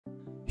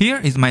Here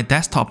is my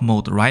desktop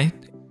mode, right?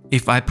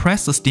 If I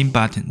press the Steam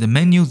button, the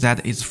menu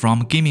that is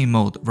from gaming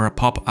mode will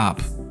pop up.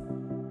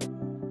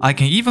 I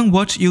can even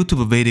watch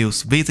YouTube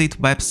videos,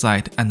 visit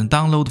website, and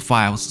download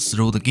files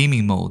through the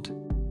gaming mode.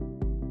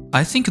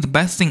 I think the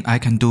best thing I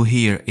can do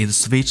here is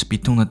switch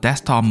between the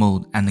desktop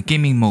mode and the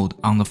gaming mode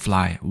on the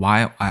fly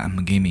while I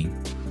am gaming.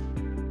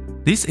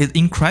 This is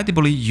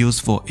incredibly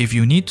useful if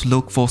you need to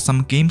look for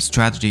some game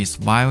strategies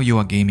while you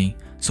are gaming,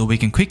 so we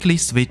can quickly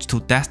switch to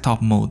desktop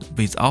mode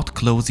without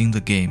closing the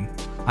game.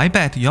 I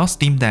bet your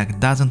Steam Deck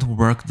doesn't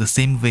work the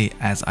same way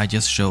as I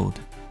just showed.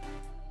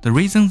 The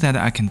reason that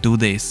I can do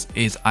this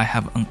is I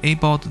have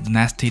enabled the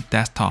nested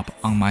desktop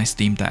on my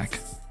Steam Deck.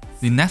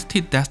 The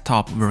nested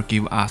desktop will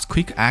give us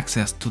quick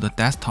access to the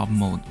desktop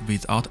mode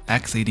without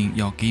exiting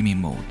your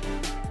gaming mode.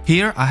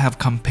 Here I have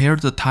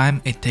compared the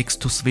time it takes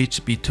to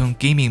switch between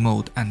gaming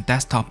mode and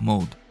desktop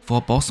mode for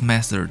both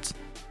methods.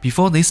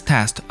 Before this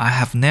test, I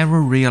have never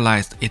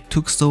realized it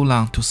took so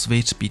long to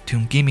switch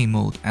between gaming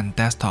mode and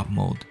desktop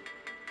mode.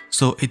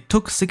 So it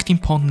took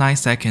 16.9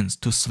 seconds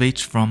to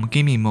switch from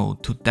gaming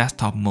mode to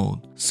desktop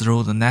mode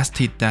through the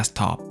nested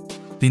desktop.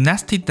 The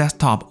nested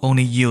desktop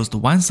only used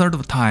 1/3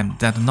 of the time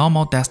that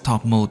normal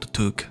desktop mode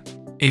took.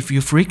 If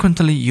you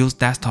frequently use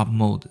desktop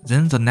mode,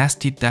 then the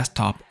nested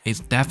desktop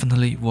is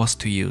definitely worth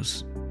to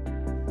use.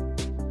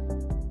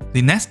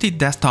 The nested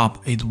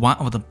desktop is one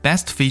of the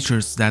best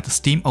features that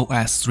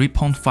SteamOS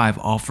 3.5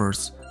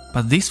 offers,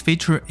 but this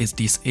feature is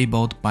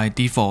disabled by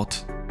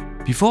default.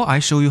 Before I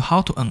show you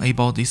how to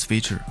enable this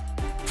feature,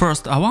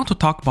 first I want to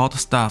talk about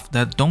stuff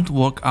that don't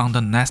work on the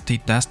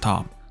nested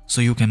desktop,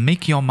 so you can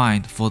make your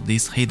mind for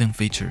this hidden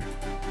feature.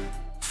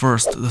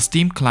 First, the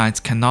Steam clients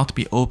cannot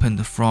be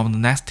opened from the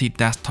nested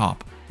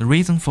desktop. The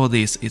reason for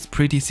this is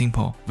pretty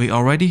simple. We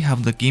already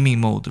have the gaming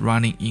mode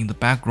running in the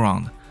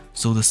background,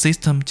 so the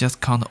system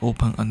just can't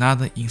open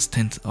another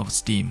instance of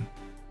Steam.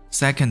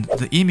 Second,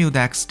 the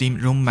EmuDeck Steam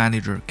Room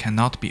Manager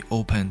cannot be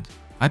opened.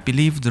 I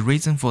believe the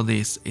reason for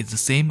this is the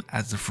same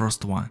as the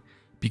first one,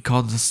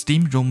 because the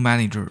Steam Room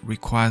Manager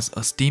requires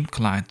a Steam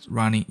client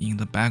running in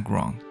the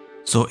background.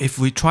 So if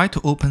we try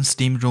to open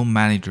Steam Room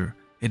Manager,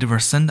 it will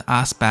send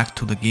us back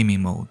to the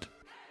gaming mode.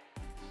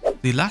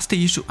 The last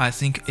issue I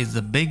think is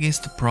the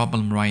biggest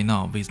problem right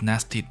now with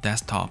nested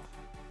desktop.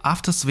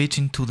 After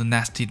switching to the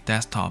nested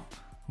desktop,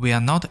 we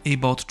are not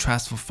able to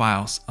transfer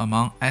files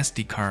among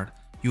SD card,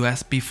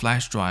 USB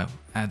flash drive,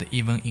 and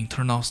even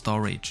internal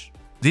storage.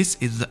 This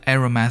is the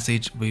error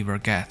message we will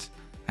get,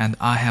 and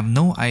I have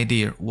no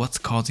idea what's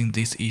causing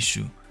this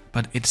issue,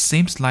 but it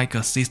seems like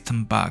a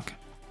system bug.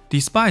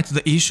 Despite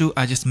the issue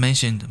I just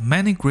mentioned,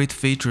 many great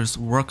features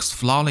works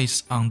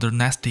flawless on the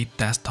nested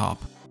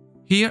desktop.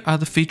 Here are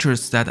the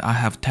features that I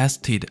have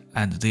tested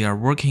and they are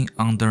working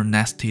on the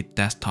nested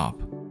desktop.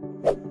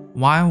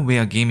 While we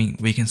are gaming,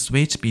 we can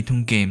switch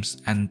between games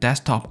and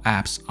desktop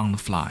apps on the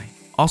fly.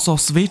 Also,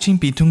 switching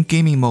between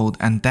gaming mode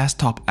and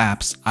desktop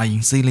apps are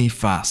insanely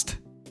fast.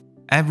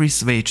 Every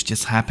switch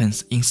just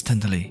happens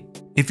instantly.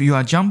 If you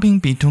are jumping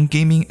between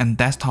gaming and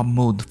desktop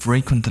mode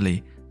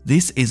frequently,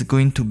 this is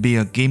going to be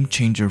a game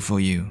changer for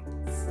you.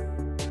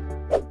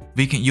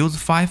 We can use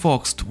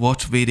Firefox to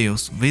watch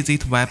videos,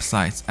 visit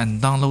websites,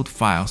 and download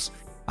files.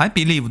 I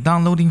believe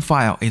downloading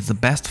file is the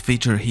best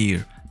feature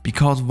here,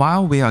 because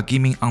while we are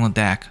gaming on the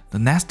deck, the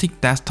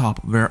nested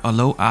desktop will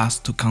allow us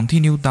to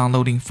continue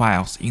downloading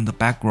files in the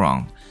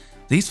background.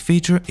 This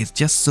feature is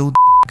just so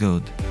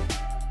good.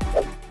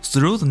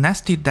 Through the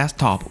nested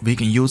desktop, we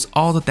can use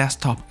all the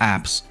desktop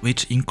apps,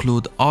 which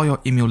include all your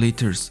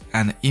emulators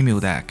and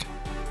EmuDeck.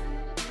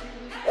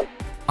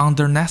 On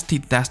the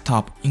nested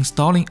desktop,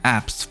 installing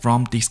apps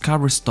from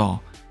Discovery Store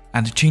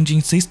and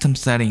changing system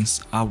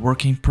settings are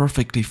working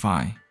perfectly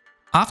fine.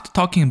 After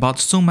talking about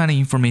so many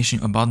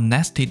information about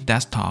nested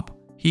desktop,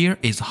 here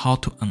is how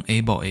to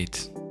enable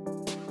it.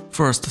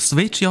 First,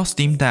 switch your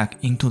Steam Deck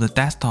into the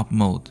desktop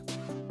mode.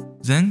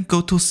 Then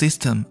go to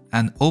System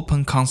and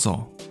open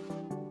Console.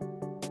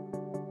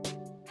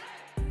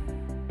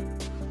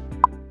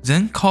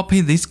 Then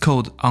copy this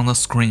code on the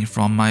screen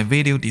from my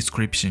video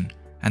description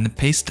and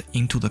paste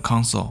into the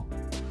console.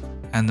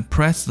 And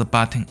press the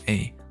button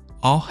A,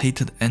 or hit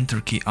the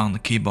Enter key on the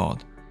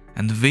keyboard,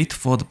 and wait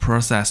for the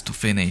process to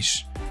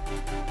finish.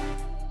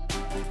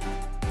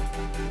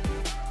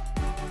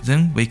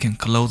 Then we can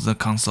close the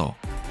console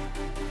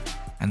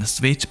and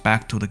switch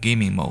back to the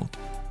gaming mode.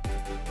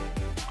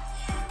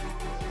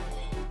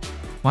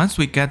 Once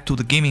we get to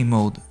the gaming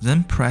mode,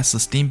 then press the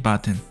Steam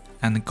button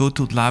and go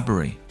to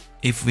Library.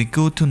 If we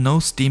go to No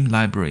Steam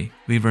Library,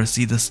 we will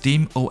see the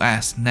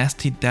SteamOS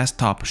nested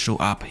desktop show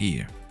up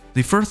here.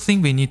 The first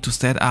thing we need to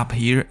set up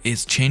here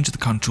is change the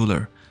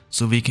controller,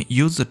 so we can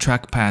use the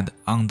trackpad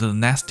on the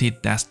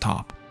nested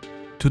desktop.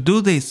 To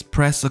do this,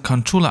 press the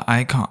controller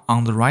icon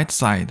on the right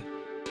side.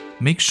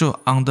 Make sure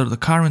under the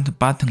current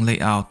button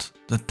layout,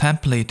 the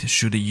template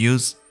should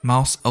use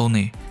mouse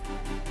only.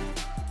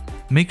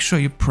 Make sure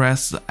you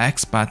press the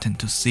X button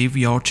to save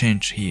your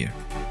change here.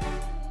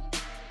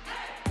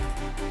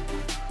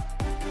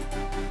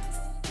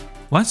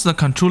 Once the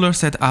controller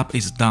setup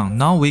is done,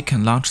 now we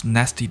can launch the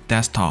nested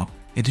desktop.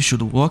 It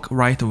should work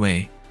right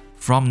away.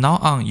 From now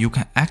on, you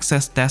can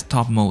access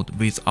desktop mode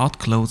without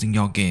closing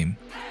your game.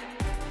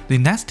 The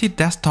nested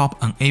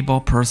desktop enable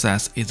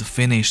process is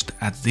finished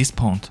at this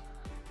point.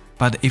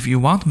 But if you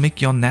want to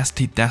make your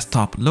nested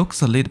desktop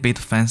looks a little bit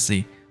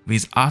fancy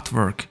with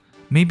artwork,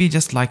 maybe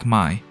just like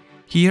mine,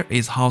 here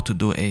is how to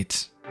do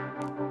it.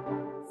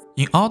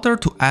 In order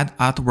to add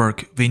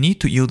artwork, we need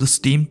to use the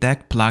Steam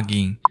Deck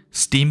plugin,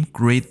 Steam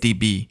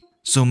GridDB.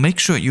 So make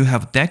sure you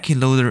have Decky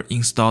Loader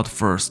installed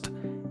first.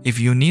 If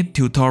you need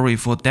tutorial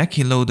for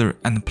Decky Loader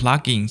and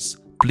plugins,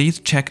 please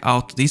check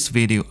out this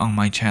video on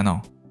my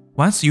channel.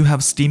 Once you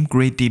have Steam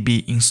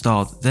GridDB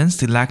installed, then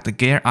select the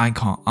gear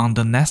icon on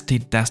the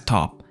nested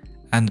desktop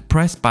and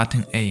press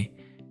button A.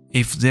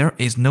 If there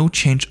is no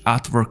change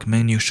artwork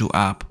menu show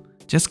up,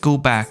 just go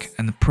back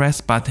and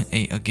press button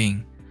A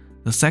again.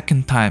 The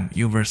second time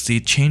you will see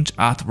change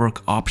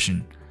artwork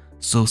option,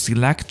 so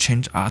select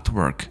change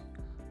artwork.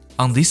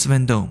 On this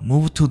window,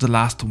 move to the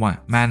last one,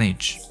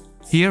 manage.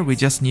 Here we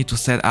just need to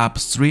set up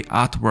 3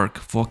 artwork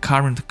for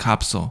current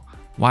capsule,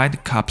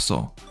 wide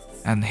capsule,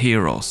 and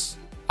heroes.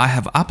 I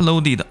have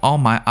uploaded all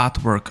my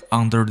artwork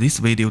under this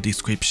video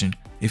description.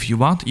 If you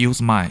want to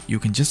use mine, you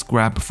can just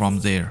grab from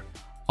there,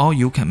 or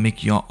you can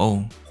make your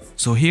own.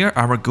 So here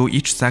I will go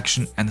each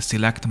section and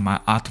select my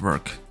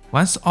artwork.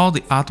 Once all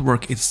the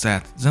artwork is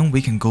set, then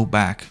we can go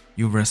back.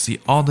 You will see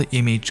all the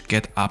image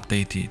get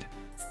updated.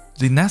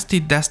 The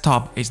nested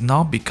desktop is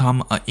now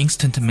become an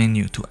instant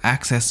menu to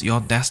access your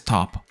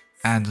desktop.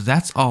 And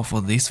that's all for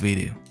this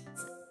video.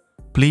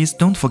 Please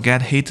don't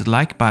forget hit the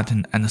like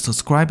button and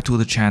subscribe to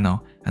the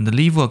channel and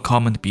leave a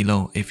comment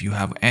below if you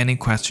have any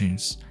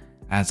questions.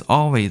 As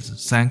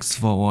always, thanks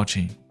for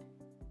watching.